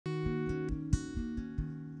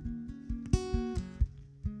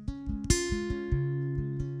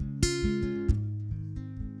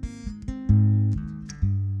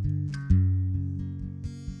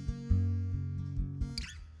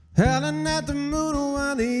howling at the moon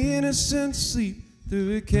while the innocents sleep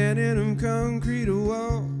through a canyon of concrete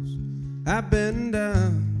walls. I've been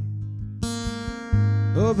down,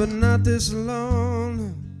 oh, but not this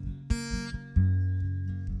long.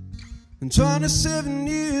 In 27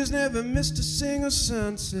 years, never missed a single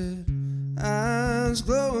sunset. Eyes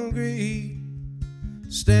glowing green,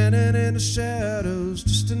 standing in the shadows,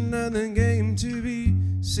 just another game to be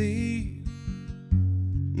seen.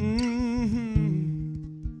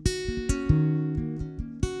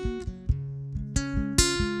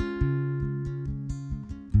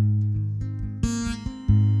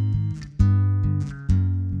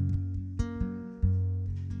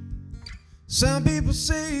 Some people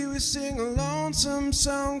say we sing a lonesome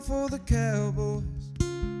song for the cowboys,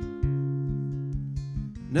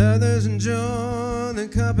 and others enjoy the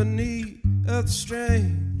company of the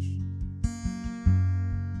strange.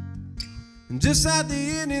 And just like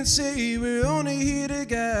the Indians say, we're only here to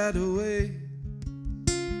guide away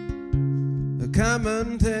a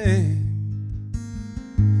common thing,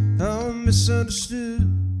 all misunderstood.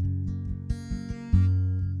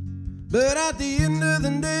 But at the end of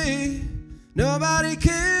the day, nobody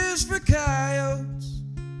cares for coyotes.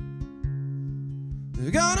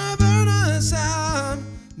 They're gonna burn us out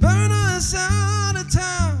of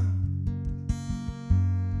town.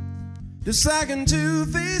 Just like in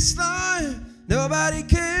two-faced lion, nobody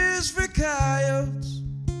cares for coyotes.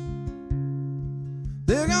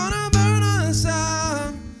 They're gonna burn us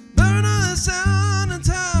out of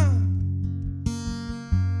town.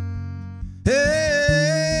 Hey.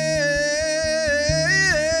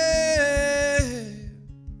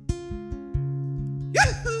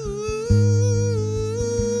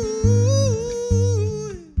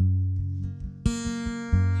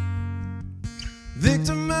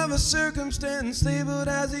 Victim of a circumstance, labeled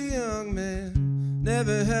as a young man,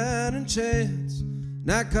 never had a chance.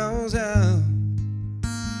 Night calls out,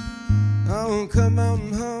 I won't come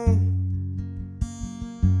on home.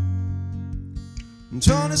 In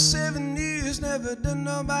 27 years, never done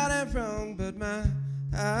nobody wrong, but my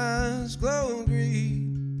eyes glow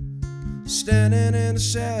green, standing in the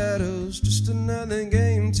shadows, just another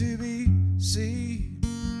game to be seen.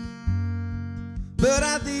 But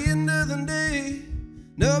at the end of the day,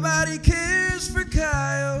 nobody cares for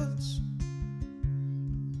coyotes.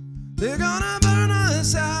 They're gonna burn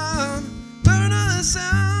us out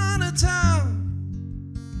of town.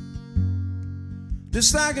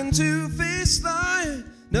 Just like in two-faced lion,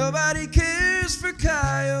 nobody cares for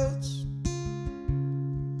coyotes.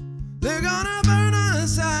 They're gonna burn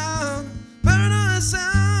us out